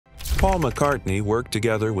Paul McCartney worked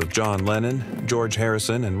together with John Lennon, George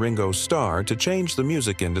Harrison, and Ringo Starr to change the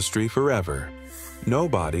music industry forever.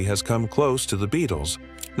 Nobody has come close to the Beatles,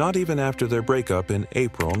 not even after their breakup in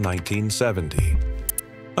April 1970.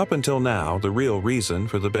 Up until now, the real reason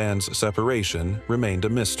for the band's separation remained a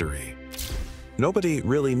mystery. Nobody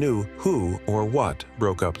really knew who or what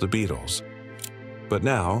broke up the Beatles. But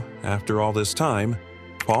now, after all this time,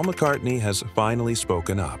 Paul McCartney has finally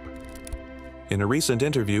spoken up. In a recent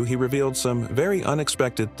interview, he revealed some very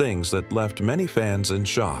unexpected things that left many fans in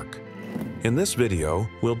shock. In this video,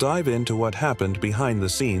 we'll dive into what happened behind the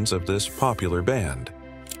scenes of this popular band.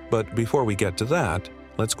 But before we get to that,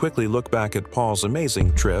 let's quickly look back at Paul's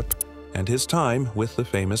amazing trip and his time with the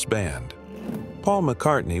famous band. Paul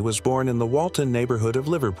McCartney was born in the Walton neighborhood of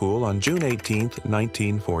Liverpool on June 18,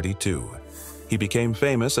 1942. He became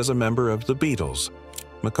famous as a member of the Beatles.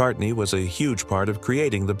 McCartney was a huge part of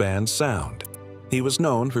creating the band's sound. He was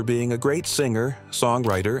known for being a great singer,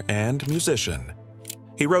 songwriter, and musician.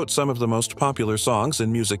 He wrote some of the most popular songs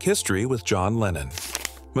in music history with John Lennon.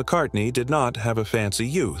 McCartney did not have a fancy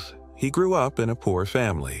youth. He grew up in a poor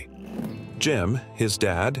family. Jim, his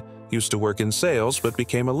dad, used to work in sales but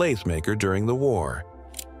became a lathe maker during the war.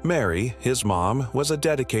 Mary, his mom, was a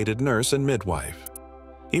dedicated nurse and midwife.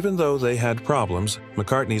 Even though they had problems,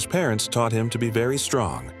 McCartney's parents taught him to be very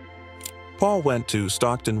strong. Paul went to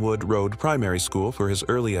Stockton Wood Road Primary School for his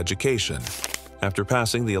early education. After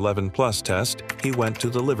passing the 11+ test, he went to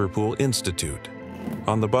the Liverpool Institute.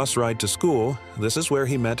 On the bus ride to school, this is where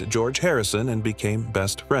he met George Harrison and became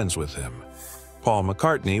best friends with him. Paul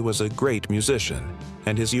McCartney was a great musician,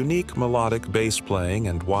 and his unique melodic bass playing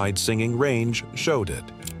and wide singing range showed it.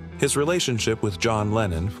 His relationship with John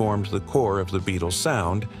Lennon formed the core of the Beatles'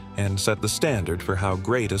 sound and set the standard for how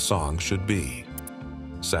great a song should be.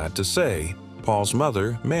 Sad to say, Paul's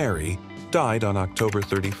mother, Mary, died on October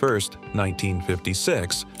 31,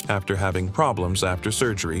 1956, after having problems after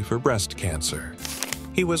surgery for breast cancer.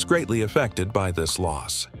 He was greatly affected by this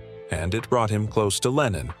loss, and it brought him close to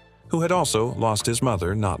Lennon, who had also lost his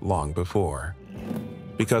mother not long before.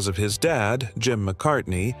 Because of his dad, Jim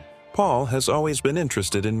McCartney, Paul has always been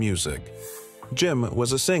interested in music. Jim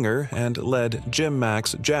was a singer and led Jim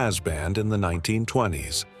Mac's jazz band in the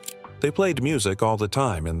 1920s. They played music all the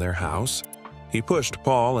time in their house. He pushed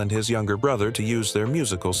Paul and his younger brother to use their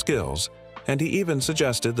musical skills, and he even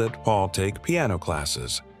suggested that Paul take piano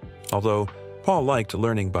classes, although Paul liked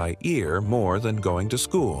learning by ear more than going to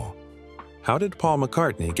school. How did Paul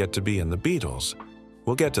McCartney get to be in the Beatles?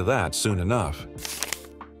 We'll get to that soon enough.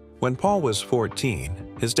 When Paul was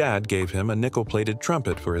 14, his dad gave him a nickel-plated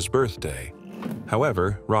trumpet for his birthday.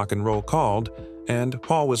 However, rock and roll called, and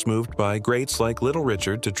Paul was moved by greats like Little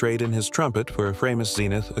Richard to trade in his trumpet for a famous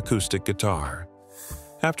Zenith acoustic guitar.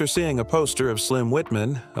 After seeing a poster of Slim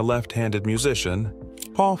Whitman, a left-handed musician,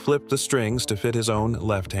 Paul flipped the strings to fit his own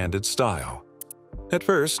left-handed style. At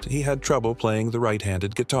first, he had trouble playing the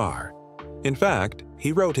right-handed guitar. In fact,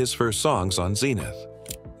 he wrote his first songs on Zenith.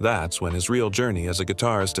 That's when his real journey as a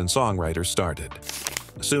guitarist and songwriter started.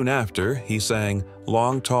 Soon after, he sang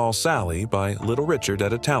Long Tall Sally by Little Richard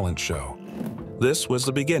at a talent show. This was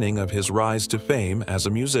the beginning of his rise to fame as a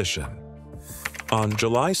musician. On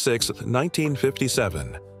July 6,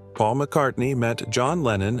 1957, Paul McCartney met John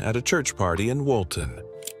Lennon at a church party in Woolton.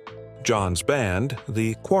 John's band,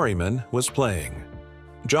 the Quarrymen, was playing.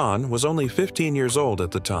 John was only 15 years old at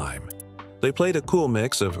the time. They played a cool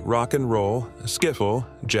mix of rock and roll, skiffle,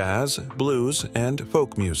 jazz, blues, and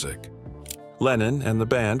folk music. Lennon and the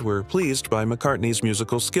band were pleased by McCartney's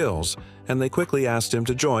musical skills, and they quickly asked him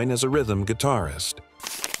to join as a rhythm guitarist.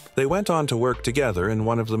 They went on to work together in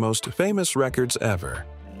one of the most famous records ever.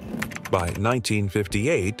 By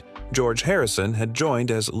 1958, George Harrison had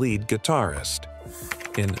joined as lead guitarist.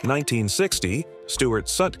 In 1960, Stuart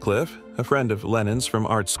Sutcliffe, a friend of Lennon's from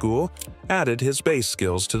art school, added his bass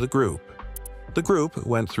skills to the group. The group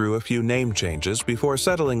went through a few name changes before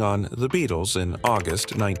settling on the Beatles in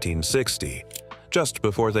August 1960, just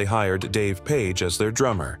before they hired Dave Page as their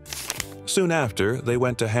drummer. Soon after, they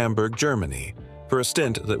went to Hamburg, Germany, for a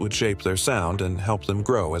stint that would shape their sound and help them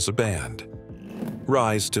grow as a band.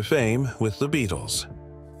 Rise to fame with the Beatles.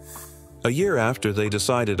 A year after they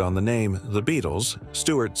decided on the name The Beatles,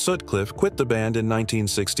 Stuart Sutcliffe quit the band in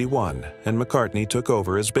 1961, and McCartney took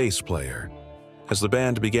over as bass player. As the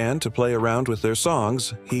band began to play around with their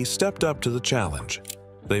songs, he stepped up to the challenge.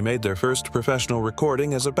 They made their first professional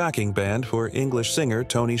recording as a backing band for English singer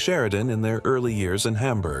Tony Sheridan in their early years in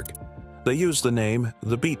Hamburg. They used the name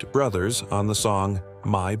The Beat Brothers on the song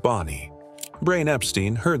My Bonnie. Brain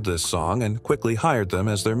Epstein heard this song and quickly hired them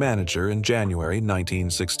as their manager in January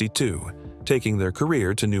 1962, taking their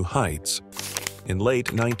career to new heights. In late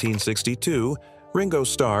 1962, Ringo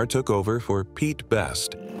Starr took over for Pete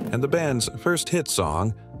Best, and the band's first hit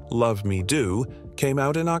song, Love Me Do, came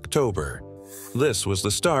out in October. This was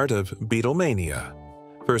the start of Beatlemania,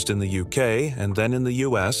 first in the UK and then in the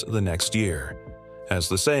US the next year. As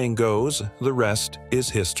the saying goes, the rest is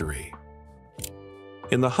history.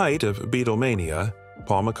 In the height of Beatlemania,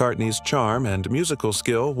 Paul McCartney's charm and musical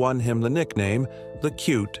skill won him the nickname the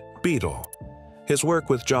Cute Beatle. His work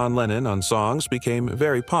with John Lennon on songs became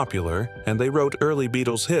very popular, and they wrote early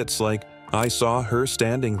Beatles hits like I Saw Her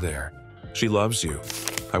Standing There, She Loves You,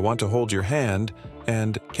 I Want to Hold Your Hand,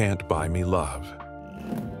 and Can't Buy Me Love.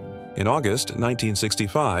 In August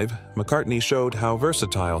 1965, McCartney showed how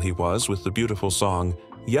versatile he was with the beautiful song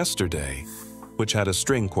Yesterday, which had a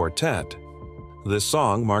string quartet. This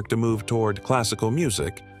song marked a move toward classical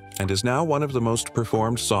music and is now one of the most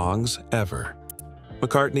performed songs ever.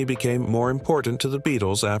 McCartney became more important to the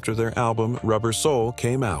Beatles after their album Rubber Soul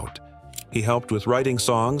came out. He helped with writing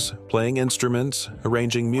songs, playing instruments,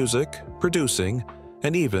 arranging music, producing,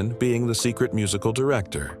 and even being the secret musical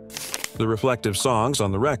director. The reflective songs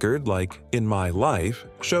on the record, like In My Life,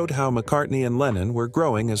 showed how McCartney and Lennon were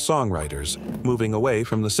growing as songwriters, moving away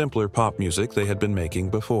from the simpler pop music they had been making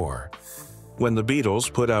before. When the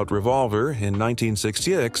Beatles put out Revolver in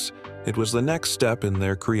 1966, it was the next step in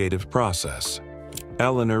their creative process.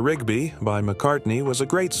 Eleanor Rigby by McCartney was a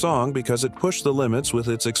great song because it pushed the limits with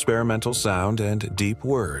its experimental sound and deep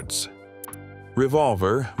words.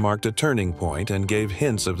 Revolver marked a turning point and gave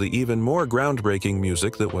hints of the even more groundbreaking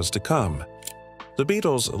music that was to come. The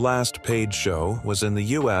Beatles' last paid show was in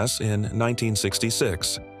the US in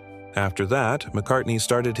 1966. After that, McCartney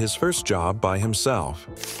started his first job by himself.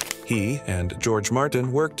 He and George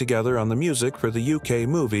Martin worked together on the music for the UK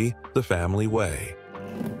movie The Family Way.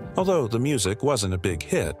 Although the music wasn't a big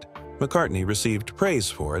hit, McCartney received praise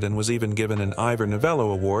for it and was even given an Ivor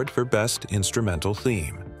Novello Award for Best Instrumental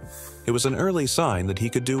Theme. It was an early sign that he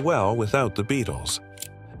could do well without the Beatles.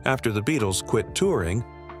 After the Beatles quit touring,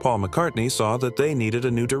 Paul McCartney saw that they needed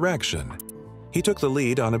a new direction. He took the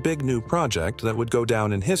lead on a big new project that would go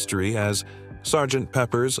down in history as Sgt.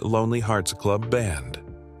 Pepper's Lonely Hearts Club Band.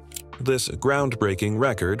 This groundbreaking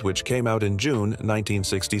record, which came out in June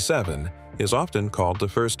 1967, is often called the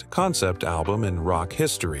first concept album in rock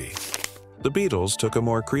history. The Beatles took a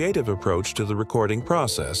more creative approach to the recording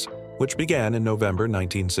process, which began in November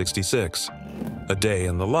 1966. A Day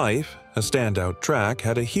in the Life, a standout track,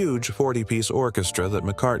 had a huge 40-piece orchestra that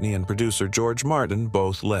McCartney and producer George Martin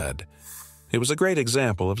both led. It was a great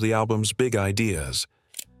example of the album's big ideas.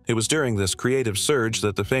 It was during this creative surge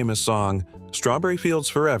that the famous song Strawberry Fields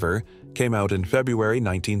Forever came out in February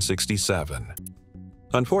 1967.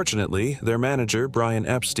 Unfortunately, their manager Brian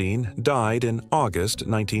Epstein died in August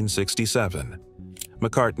 1967.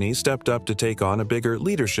 McCartney stepped up to take on a bigger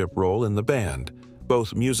leadership role in the band,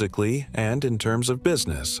 both musically and in terms of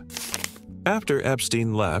business. After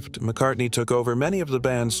Epstein left, McCartney took over many of the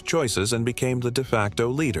band's choices and became the de facto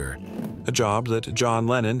leader, a job that John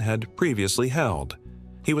Lennon had previously held.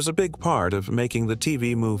 He was a big part of making the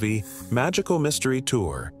TV movie Magical Mystery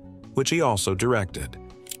Tour, which he also directed.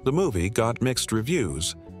 The movie got mixed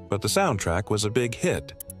reviews, but the soundtrack was a big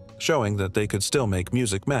hit, showing that they could still make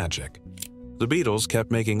music magic. The Beatles kept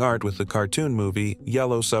making art with the cartoon movie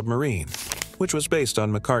Yellow Submarine, which was based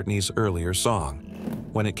on McCartney's earlier song.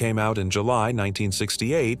 When it came out in July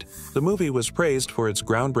 1968, the movie was praised for its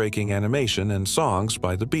groundbreaking animation and songs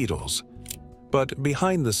by the Beatles. But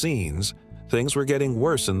behind the scenes, things were getting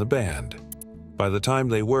worse in the band. By the time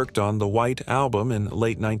they worked on the White Album in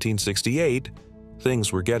late 1968,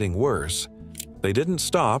 things were getting worse. They didn't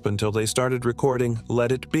stop until they started recording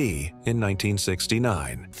Let It Be in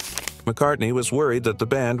 1969. McCartney was worried that the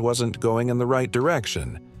band wasn't going in the right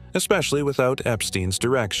direction, especially without Epstein's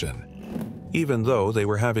direction. Even though they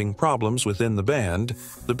were having problems within the band,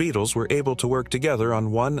 the Beatles were able to work together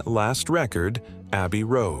on one last record, Abbey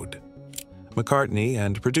Road. McCartney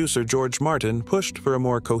and producer George Martin pushed for a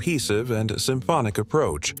more cohesive and symphonic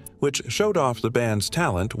approach, which showed off the band's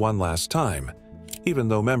talent one last time, even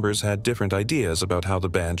though members had different ideas about how the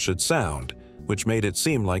band should sound, which made it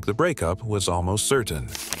seem like the breakup was almost certain.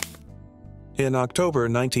 In October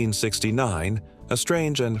 1969, a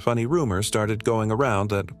strange and funny rumor started going around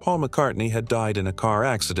that Paul McCartney had died in a car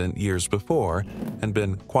accident years before and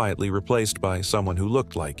been quietly replaced by someone who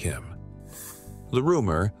looked like him. The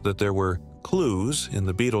rumor that there were clues in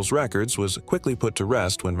the Beatles' records was quickly put to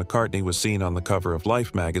rest when McCartney was seen on the cover of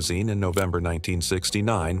Life magazine in November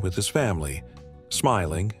 1969 with his family,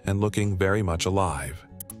 smiling and looking very much alive.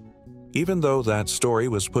 Even though that story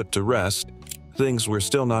was put to rest, Things were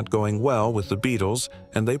still not going well with the Beatles,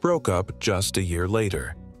 and they broke up just a year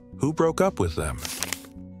later. Who broke up with them?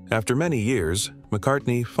 After many years,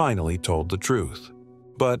 McCartney finally told the truth.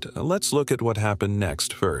 But let's look at what happened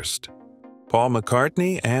next first. Paul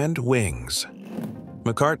McCartney and Wings.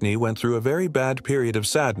 McCartney went through a very bad period of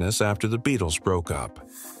sadness after the Beatles broke up.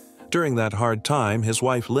 During that hard time, his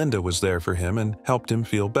wife Linda was there for him and helped him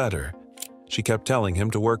feel better. She kept telling him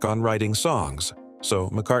to work on writing songs, so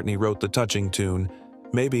McCartney wrote the touching tune,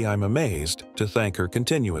 "Maybe I'm Amazed," to thank her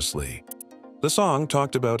continuously. The song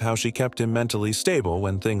talked about how she kept him mentally stable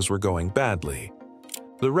when things were going badly.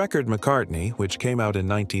 The record McCartney, which came out in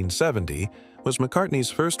 1970, was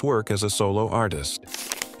McCartney's first work as a solo artist.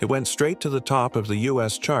 It went straight to the top of the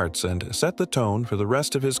US charts and set the tone for the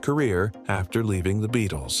rest of his career after leaving the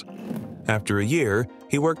Beatles. After a year,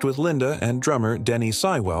 he worked with Linda and drummer Denny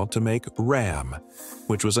Seiwell to make Ram,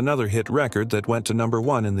 which was another hit record that went to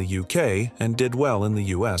 #1 in the UK and did well in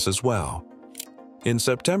the US as well. In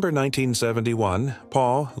September 1971,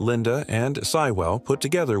 Paul, Linda, and Seiwell put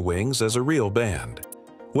together Wings as a real band.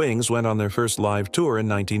 Wings went on their first live tour in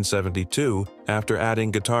 1972 after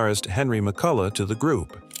adding guitarist Henry McCullough to the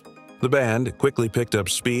group. The band quickly picked up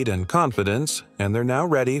speed and confidence, and they're now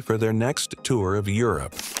ready for their next tour of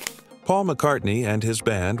Europe. Paul McCartney and his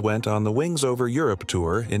band went on the Wings Over Europe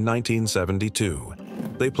tour in 1972.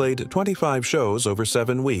 They played 25 shows over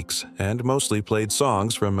 7 weeks and mostly played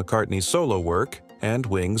songs from McCartney's solo work and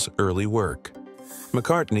Wings' early work.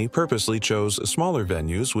 McCartney purposely chose smaller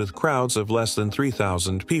venues with crowds of less than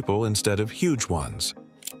 3,000 people instead of huge ones.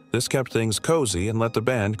 This kept things cozy and let the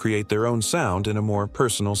band create their own sound in a more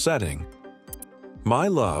personal setting. My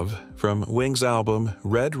Love, from Wings' album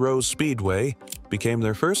Red Rose Speedway, became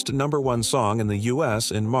their first #1 song in the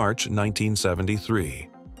US in March 1973.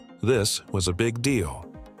 This was a big deal.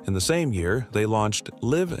 In the same year, they launched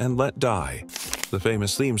Live and Let Die, the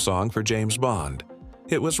famous theme song for James Bond.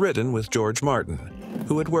 It was written with George Martin,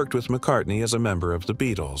 who had worked with McCartney as a member of the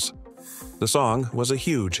Beatles. The song was a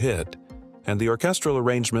huge hit, and the orchestral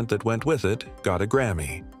arrangement that went with it got a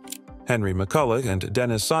Grammy. Henry McCullough and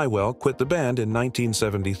Dennis Seiwell quit the band in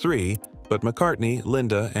 1973, but McCartney,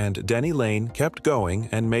 Linda, and Denny Laine kept going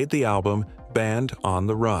and made the album Band on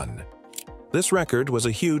the Run. This record was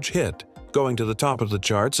a huge hit, going to the top of the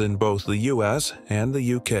charts in both the US and the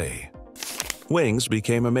UK. Wings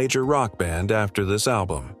became a major rock band after this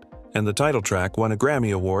album, and the title track won a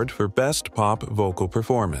Grammy Award for Best Pop Vocal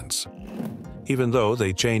Performance. Even though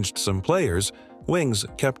they changed some players, Wings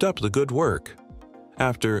kept up the good work.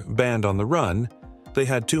 After Band on the Run, they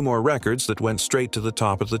had 2 more records that went straight to the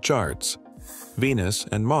top of the charts: Venus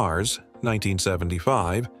and Mars,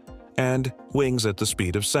 1975, and Wings at the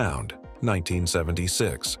Speed of Sound,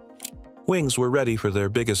 1976. Wings were ready for their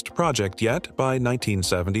biggest project yet by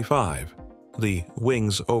 1975, the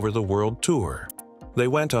Wings Over the World Tour. They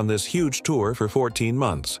went on this huge tour for 14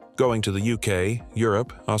 months, going to the UK,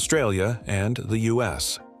 Europe, Australia, and the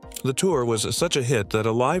US. The tour was such a hit that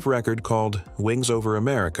a live record called Wings Over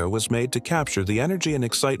America was made to capture the energy and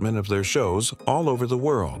excitement of their shows all over the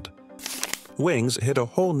world. Wings hit a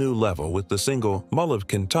whole new level with the single Mull of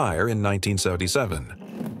Kintyre in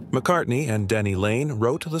 1977. McCartney and Denny Laine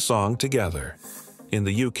wrote the song together. In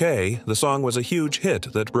the UK, the song was a huge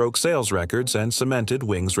hit that broke sales records and cemented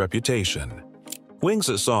Wings' reputation.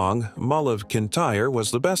 Wings' song, Mull of Kintyre,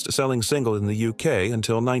 was the best-selling single in the UK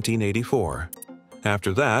until 1984.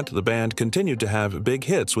 After that, the band continued to have big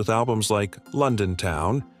hits with albums like London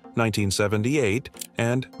Town, 1978,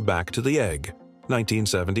 and Back to the Egg,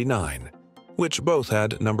 1979, which both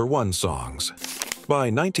had #1 songs.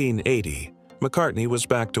 By 1980, McCartney was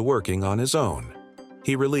back to working on his own.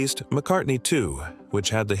 He released McCartney 2,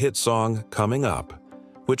 which had the hit song Coming Up,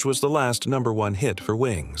 which was the last #1 hit for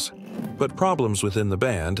Wings. But problems within the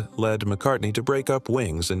band led McCartney to break up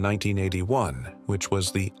Wings in 1981, which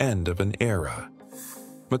was the end of an era.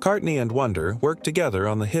 McCartney and Wonder worked together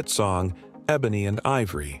on the hit song Ebony and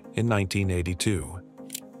Ivory in 1982.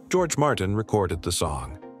 George Martin recorded the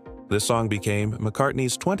song. This song became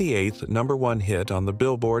McCartney's 28th #1 hit on the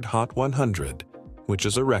Billboard Hot 100, which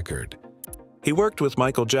is a record. He worked with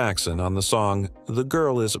Michael Jackson on the song The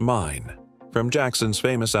Girl Is Mine, from Jackson's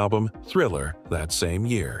famous album Thriller that same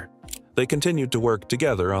year. They continued to work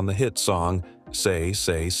together on the hit song Say,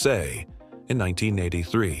 Say, Say in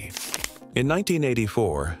 1983. In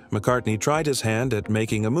 1984, McCartney tried his hand at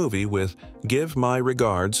making a movie with Give My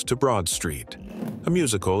Regards to Broad Street, a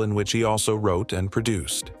musical in which he also wrote and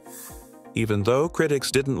produced. Even though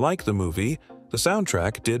critics didn't like the movie, the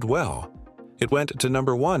soundtrack did well. It went to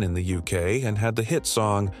 #1 in the UK and had the hit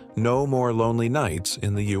song No More Lonely Nights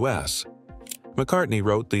in the US. McCartney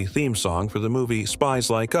wrote the theme song for the movie Spies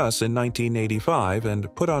Like Us in 1985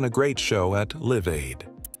 and put on a great show at Live Aid.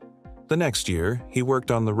 The next year, he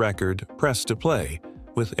worked on the record Press to Play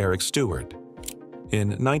with Eric Stewart. In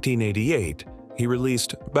 1988, he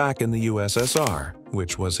released Back in the USSR,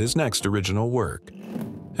 which was his next original work.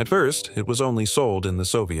 At first, it was only sold in the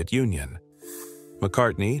Soviet Union.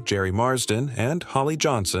 McCartney, Jerry Marsden, and Holly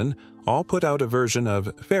Johnson all put out a version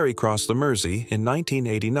of Ferry Cross the Mersey in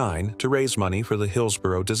 1989 to raise money for the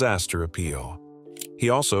Hillsborough disaster appeal. He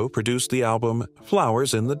also produced the album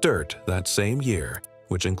Flowers in the Dirt that same year,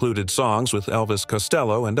 which included songs with Elvis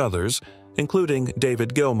Costello and others, including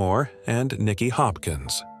David Gilmour and Nicky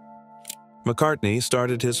Hopkins. McCartney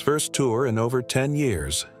started his first tour in over 10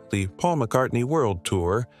 years, the Paul McCartney World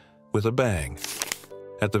Tour, with a bang.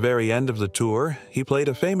 At the very end of the tour, he played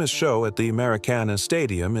a famous show at the Maracanã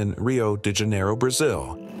Stadium in Rio de Janeiro,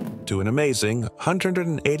 Brazil, to an amazing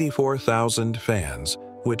 184,000 fans,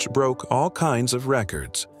 which broke all kinds of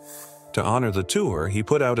records. To honor the tour, he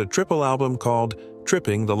put out a triple album called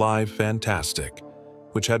Tripping the Live Fantastic,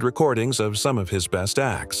 which had recordings of some of his best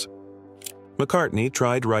acts. McCartney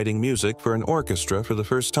tried writing music for an orchestra for the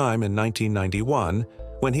first time in 1991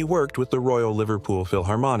 when he worked with the Royal Liverpool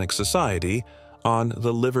Philharmonic Society on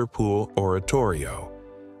the Liverpool Oratorio,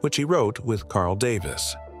 which he wrote with Carl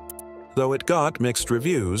Davis. Though it got mixed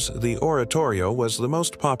reviews, the Oratorio was the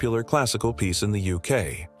most popular classical piece in the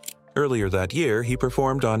UK. Earlier that year, he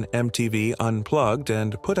performed on MTV Unplugged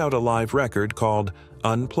and put out a live record called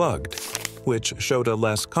Unplugged, which showed a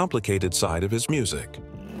less complicated side of his music.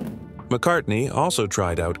 McCartney also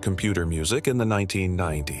tried out computer music in the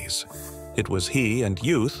 1990s. It was he and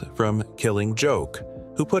Youth from Killing Joke,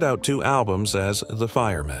 who put out 2 albums as The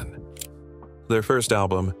Firemen. Their first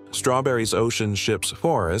album, Strawberries Ocean Ships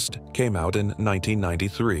Forest, came out in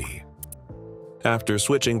 1993. After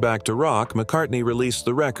switching back to rock, McCartney released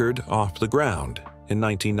the record Off the Ground in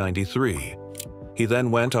 1993. He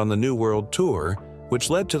then went on the New World Tour, which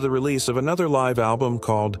led to the release of another live album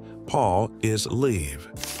called Paul Is Leave.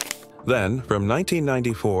 Then, from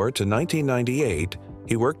 1994 to 1998,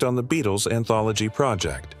 he worked on the Beatles anthology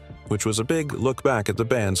project, which was a big look back at the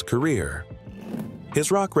band's career. His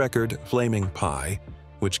rock record, Flaming Pie,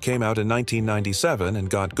 which came out in 1997 and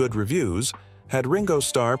got good reviews, had Ringo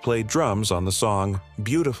Starr play drums on the song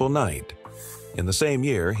Beautiful Night. In the same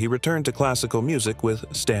year, he returned to classical music with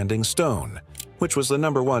Standing Stone, which was the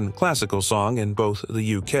 #1 classical song in both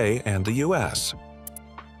the UK and the US.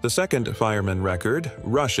 The second Fireman record,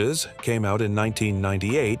 Rushes, came out in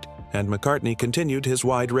 1998, and McCartney continued his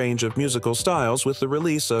wide range of musical styles with the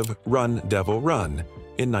release of Run, Devil, Run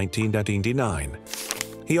in 1999.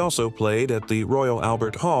 He also played at the Royal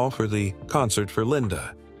Albert Hall for the Concert for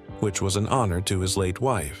Linda, which was an honor to his late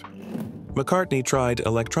wife. McCartney tried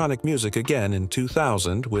electronic music again in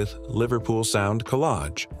 2000 with Liverpool Sound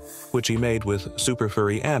Collage, which he made with Super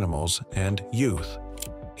Furry Animals and Youth.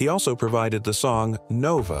 He also provided the song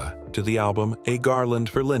Nova to the album A Garland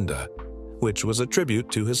for Linda, which was a tribute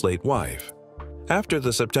to his late wife. After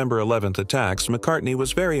the September 11th attacks, McCartney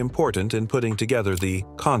was very important in putting together the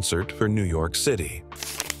Concert for New York City.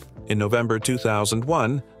 In November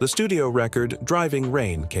 2001, the studio record Driving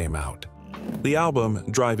Rain came out. The album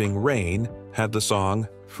Driving Rain had the song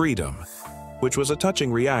Freedom, which was a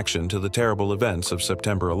touching reaction to the terrible events of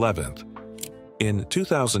September 11th. In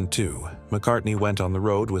 2002, McCartney went on the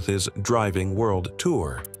road with his Driving World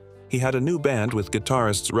Tour. He had a new band with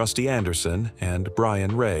guitarists Rusty Anderson and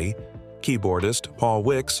Brian Ray, keyboardist Paul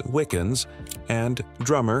Wickens, and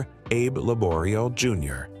drummer Abe Laboriel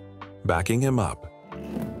Jr., backing him up.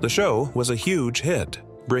 The show was a huge hit,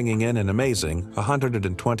 bringing in an amazing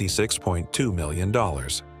 $126.2 million.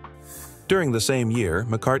 During the same year,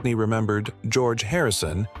 McCartney remembered George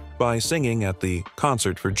Harrison by singing at the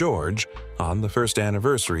Concert for George on the first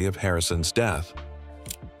anniversary of Harrison's death.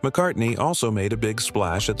 McCartney also made a big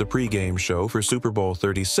splash at the pregame show for Super Bowl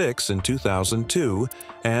XXXVI in 2002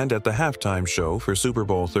 and at the halftime show for Super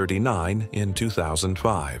Bowl XXXIX in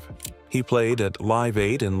 2005. He played at Live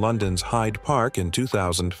Aid in London's Hyde Park in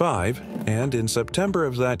 2005, and in September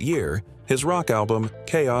of that year, his rock album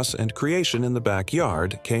Chaos and Creation in the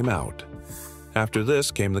Backyard came out. After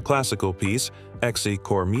this came the classical piece Exi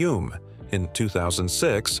Cor Meum in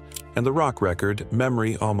 2006 and the rock record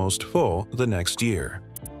Memory Almost Full the next year.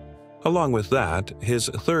 Along with that, his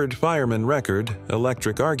third Fireman record,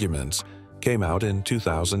 Electric Arguments, came out in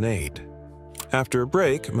 2008. After a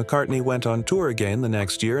break, McCartney went on tour again the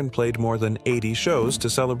next year and played more than 80 shows to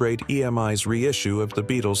celebrate EMI's reissue of the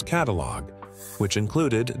Beatles catalog, which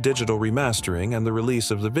included digital remastering and the release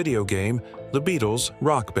of the video game The Beatles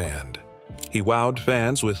Rock Band. He wowed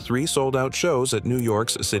fans with 3 sold-out shows at New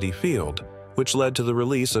York's Citi Field, which led to the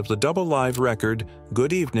release of the double live record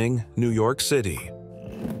Good Evening, New York City.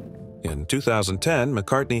 In 2010,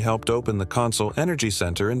 McCartney helped open the Consol Energy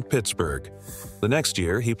Center in Pittsburgh. The next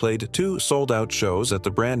year, he played 2 sold-out shows at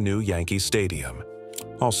the brand-new Yankee Stadium.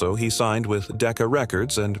 Also, he signed with Decca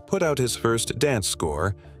Records and put out his first dance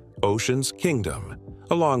score, Ocean's Kingdom,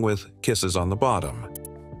 along with Kisses on the Bottom.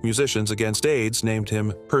 Musicians Against AIDS named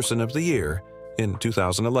him Person of the Year in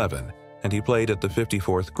 2011, and he played at the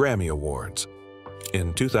 54th Grammy Awards.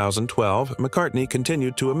 In 2012, McCartney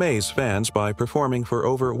continued to amaze fans by performing for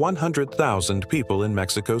over 100,000 people in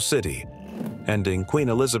Mexico City, ending Queen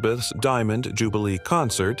Elizabeth's Diamond Jubilee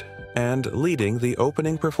concert and leading the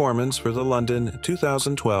opening performance for the London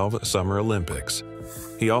 2012 Summer Olympics.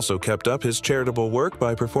 He also kept up his charitable work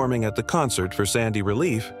by performing at the concert for Sandy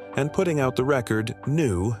Relief and putting out the record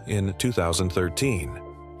New in 2013.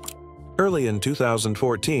 Early in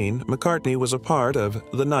 2014, McCartney was a part of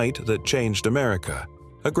The Night That Changed America,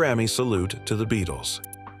 a Grammy salute to the Beatles.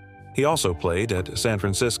 He also played at San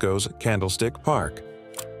Francisco's Candlestick Park.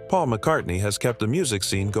 Paul McCartney has kept the music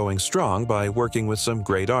scene going strong by working with some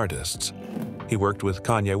great artists. He worked with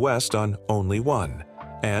Kanye West on Only One,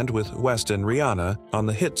 and with West and Rihanna on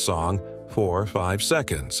the hit song 4-5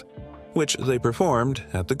 Seconds, which they performed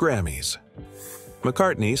at the Grammys.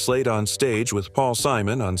 McCartney slayed on stage with Paul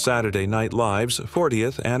Simon on Saturday Night Live's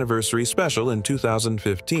 40th anniversary special in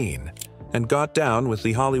 2015, and got down with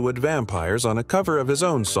the Hollywood Vampires on a cover of his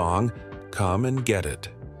own song, Come and Get It.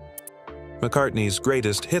 McCartney's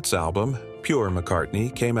greatest hits album, Pure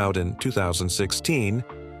McCartney, came out in 2016,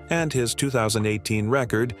 and his 2018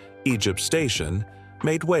 record, Egypt Station,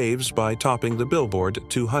 made waves by topping the Billboard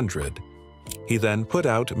 200. He then put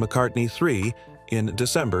out McCartney 3 in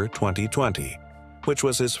December 2020, which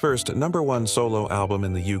was his first #1 solo album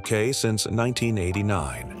in the UK since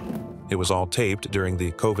 1989. It was all taped during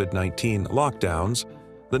the COVID-19 lockdowns.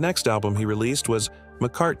 The next album he released was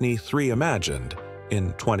McCartney 3 Imagined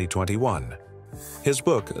in 2021. His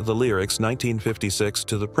book, The Lyrics 1956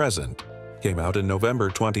 to the Present, came out in November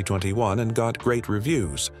 2021 and got great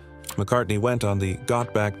reviews. McCartney went on the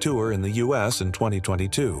Got Back tour in the US in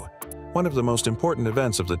 2022. One of the most important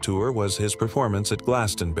events of the tour was his performance at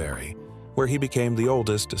Glastonbury, where he became the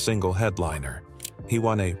oldest single headliner. He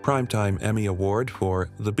won a Primetime Emmy Award for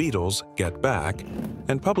The Beatles' Get Back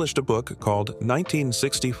and published a book called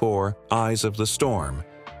 1964 Eyes of the Storm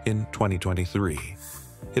in 2023.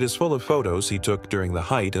 It is full of photos he took during the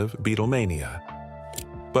height of Beatlemania.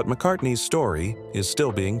 But McCartney's story is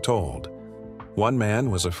still being told. One man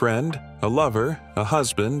was a friend, a lover, a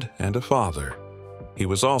husband, and a father. He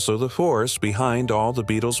was also the force behind all the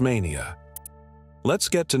Beatles mania. Let's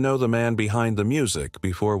get to know the man behind the music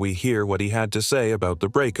before we hear what he had to say about the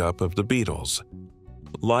breakup of the Beatles.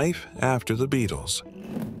 Life after the Beatles.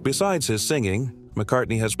 Besides his singing,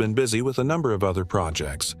 McCartney has been busy with a number of other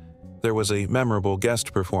projects. There was a memorable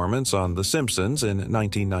guest performance on The Simpsons in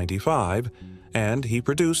 1995, and he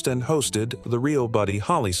produced and hosted The Real Buddy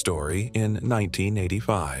Holly Story in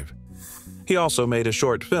 1985. He also made a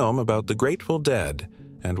short film about the Grateful Dead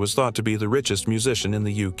and was thought to be the richest musician in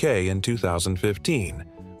the UK in 2015,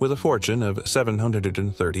 with a fortune of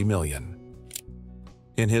 $730 million.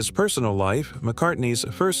 In his personal life, McCartney's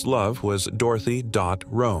first love was Dorothy Dot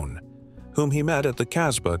Roan, whom he met at the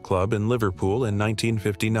Casbah Club in Liverpool in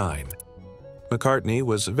 1959. McCartney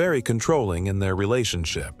was very controlling in their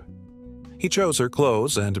relationship. He chose her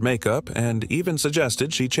clothes and makeup and even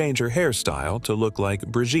suggested she change her hairstyle to look like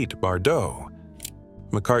Brigitte Bardot.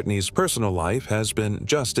 McCartney's personal life has been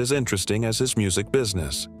just as interesting as his music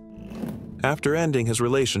business. After ending his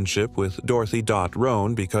relationship with Dorothy Dot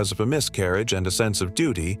Roan because of a miscarriage and a sense of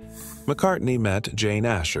duty, McCartney met Jane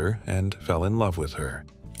Asher and fell in love with her.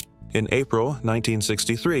 In April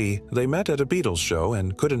 1963, they met at a Beatles show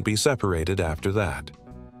and couldn't be separated after that.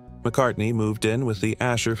 McCartney moved in with the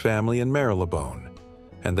Asher family in Marylebone,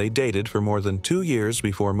 and they dated for more than 2 years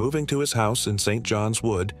before moving to his house in St. John's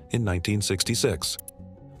Wood in 1966.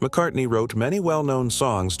 McCartney wrote many well-known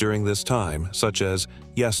songs during this time, such as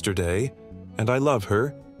Yesterday, and I Love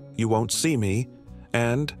Her, You Won't See Me,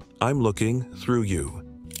 and I'm Looking Through You.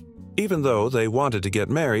 Even though they wanted to get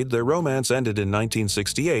married, their romance ended in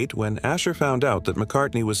 1968 when Asher found out that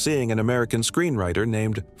McCartney was seeing an American screenwriter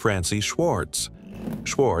named Francie Schwartz.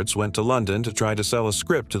 Schwartz went to London to try to sell a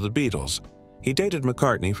script to the Beatles. He dated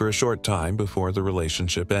McCartney for a short time before the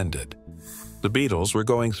relationship ended. The Beatles were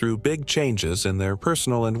going through big changes in their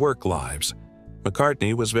personal and work lives.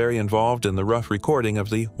 McCartney was very involved in the rough recording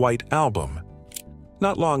of the White Album.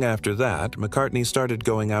 Not long after that, McCartney started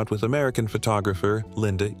going out with American photographer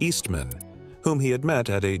Linda Eastman, whom he had met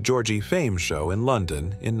at a Georgie Fame show in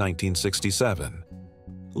London in 1967.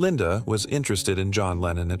 Linda was interested in John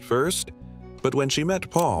Lennon at first, but when she met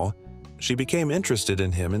Paul, she became interested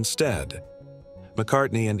in him instead.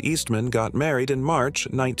 McCartney and Eastman got married in March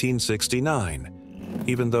 1969,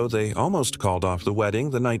 even though they almost called off the wedding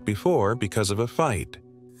the night before because of a fight.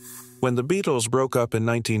 When the Beatles broke up in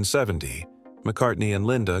 1970, McCartney and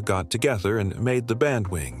Linda got together and made the band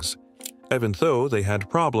Wings. Even though they had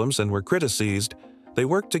problems and were criticized, they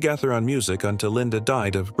worked together on music until Linda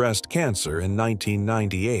died of breast cancer in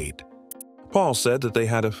 1998. Paul said that they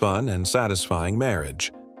had a fun and satisfying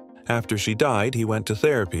marriage. After she died, he went to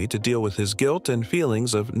therapy to deal with his guilt and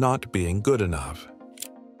feelings of not being good enough.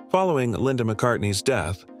 Following Linda McCartney's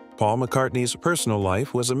death, Paul McCartney's personal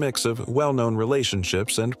life was a mix of well-known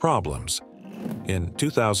relationships and problems. In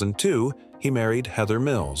 2002, he married Heather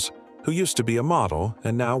Mills, who used to be a model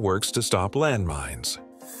and now works to stop landmines.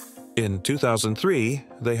 In 2003,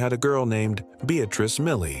 they had a girl named Beatrice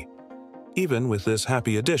Millie. Even with this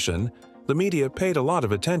happy addition, the media paid a lot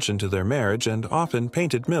of attention to their marriage and often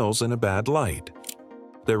painted Mills in a bad light.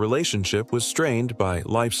 Their relationship was strained by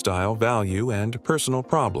lifestyle, value, and personal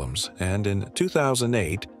problems, and in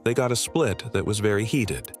 2008, they got a split that was very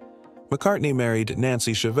heated. McCartney married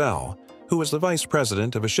Nancy Chevelle, who was the vice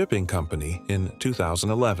president of a shipping company, in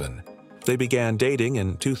 2011. They began dating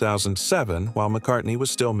in 2007 while McCartney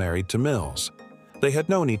was still married to Mills. They had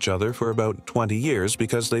known each other for about 20 years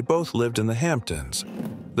because they both lived in the Hamptons.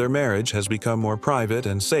 Their marriage has become more private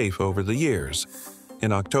and safe over the years.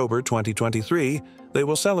 In October 2023, they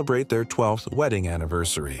will celebrate their 12th wedding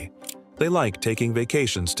anniversary. They like taking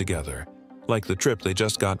vacations together, like the trip they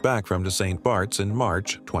just got back from to St. Bart's in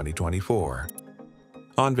March 2024.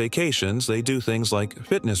 On vacations, they do things like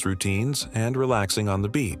fitness routines and relaxing on the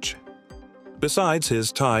beach. Besides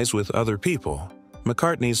his ties with other people,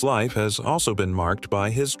 McCartney's life has also been marked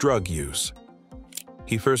by his drug use.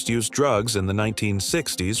 He first used drugs in the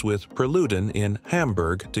 1960s with Preludin in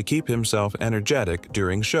Hamburg to keep himself energetic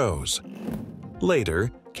during shows.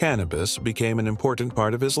 Later, cannabis became an important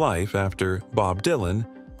part of his life after Bob Dylan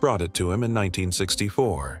brought it to him in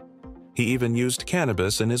 1964. He even used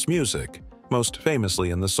cannabis in his music, most famously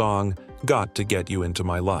in the song "Got to Get You Into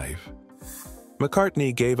My Life."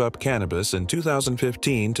 McCartney gave up cannabis in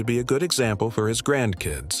 2015 to be a good example for his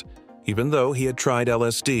grandkids, even though he had tried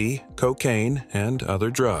LSD, cocaine, and other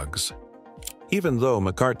drugs. Even though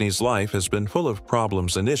McCartney's life has been full of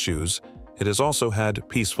problems and issues, it has also had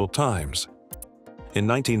peaceful times. In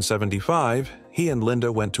 1975, he and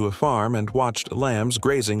Linda went to a farm and watched lambs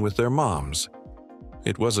grazing with their moms.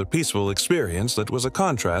 It was a peaceful experience that was a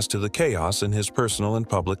contrast to the chaos in his personal and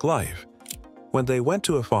public life. When they went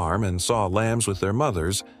to a farm and saw lambs with their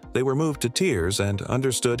mothers, they were moved to tears and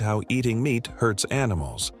understood how eating meat hurts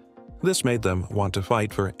animals. This made them want to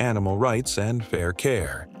fight for animal rights and fair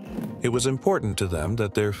care. It was important to them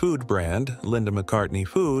that their food brand, Linda McCartney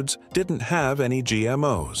Foods, didn't have any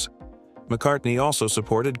GMOs. McCartney also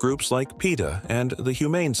supported groups like PETA and the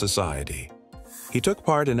Humane Society. He took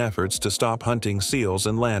part in efforts to stop hunting seals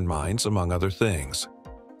and landmines, among other things.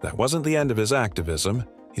 That wasn't the end of his activism.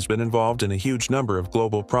 He's been involved in a huge number of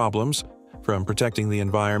global problems, from protecting the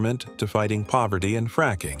environment to fighting poverty and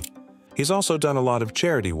fracking. He's also done a lot of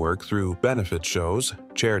charity work through benefit shows,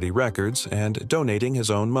 charity records, and donating his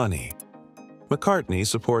own money. McCartney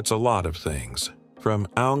supports a lot of things, from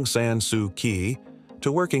Aung San Suu Kyi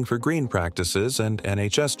to working for green practices and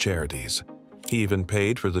NHS charities. He even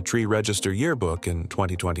paid for the Tree Register yearbook in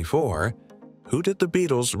 2024. Who did the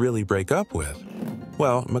Beatles really break up with?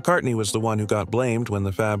 Well, McCartney was the one who got blamed when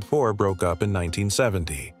the Fab Four broke up in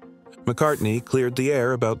 1970. McCartney cleared the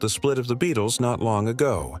air about the split of the Beatles not long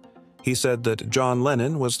ago. He said that John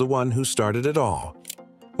Lennon was the one who started it all.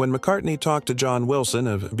 When McCartney talked to John Wilson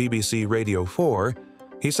of BBC Radio 4,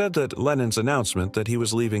 he said that Lennon's announcement that he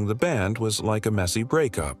was leaving the band was like a messy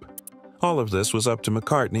breakup. All of this was up to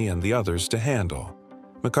McCartney and the others to handle.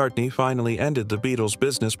 McCartney finally ended the Beatles'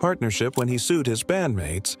 business partnership when he sued his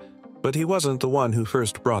bandmates, but he wasn't the one who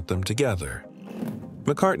first brought them together.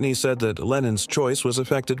 McCartney said that Lennon's choice was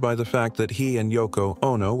affected by the fact that he and Yoko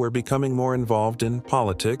Ono were becoming more involved in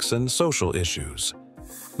politics and social issues.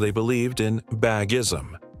 They believed in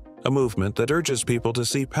bagism, a movement that urges people to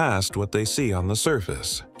see past what they see on the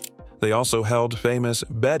surface. They also held famous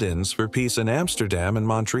bed-ins for peace in Amsterdam and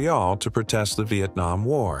Montreal to protest the Vietnam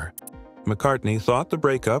War. McCartney thought the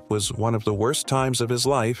breakup was one of the worst times of his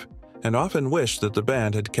life and often wished that the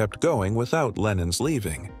band had kept going without Lennon's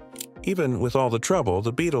leaving. Even with all the trouble,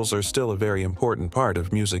 the Beatles are still a very important part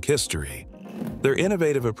of music history. Their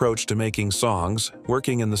innovative approach to making songs,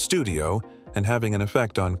 working in the studio, and having an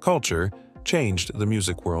effect on culture changed the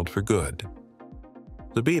music world for good.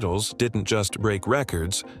 The Beatles didn't just break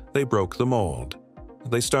records, they broke the mold.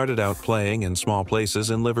 They started out playing in small places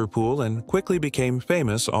in Liverpool and quickly became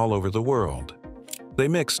famous all over the world. They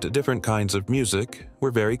mixed different kinds of music,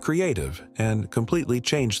 were very creative, and completely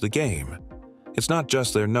changed the game. It's not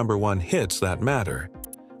just their #1 hits that matter.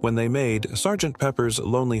 When they made Sgt. Pepper's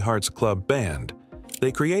Lonely Hearts Club Band,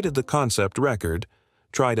 they created the concept record,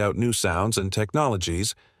 tried out new sounds and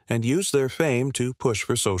technologies, and used their fame to push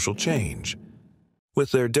for social change.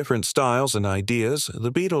 With their different styles and ideas,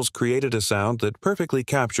 the Beatles created a sound that perfectly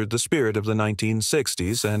captured the spirit of the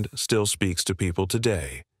 1960s and still speaks to people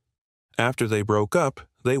today. After they broke up,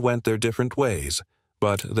 they went their different ways,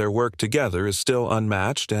 but their work together is still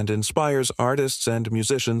unmatched and inspires artists and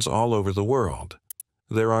musicians all over the world.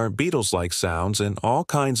 There are Beatles-like sounds in all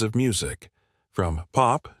kinds of music, from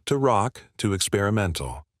pop to rock to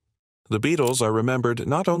experimental. The Beatles are remembered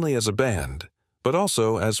not only as a band, but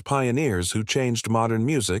also as pioneers who changed modern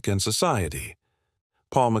music and society.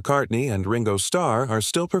 Paul McCartney and Ringo Starr are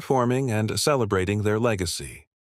still performing and celebrating their legacy.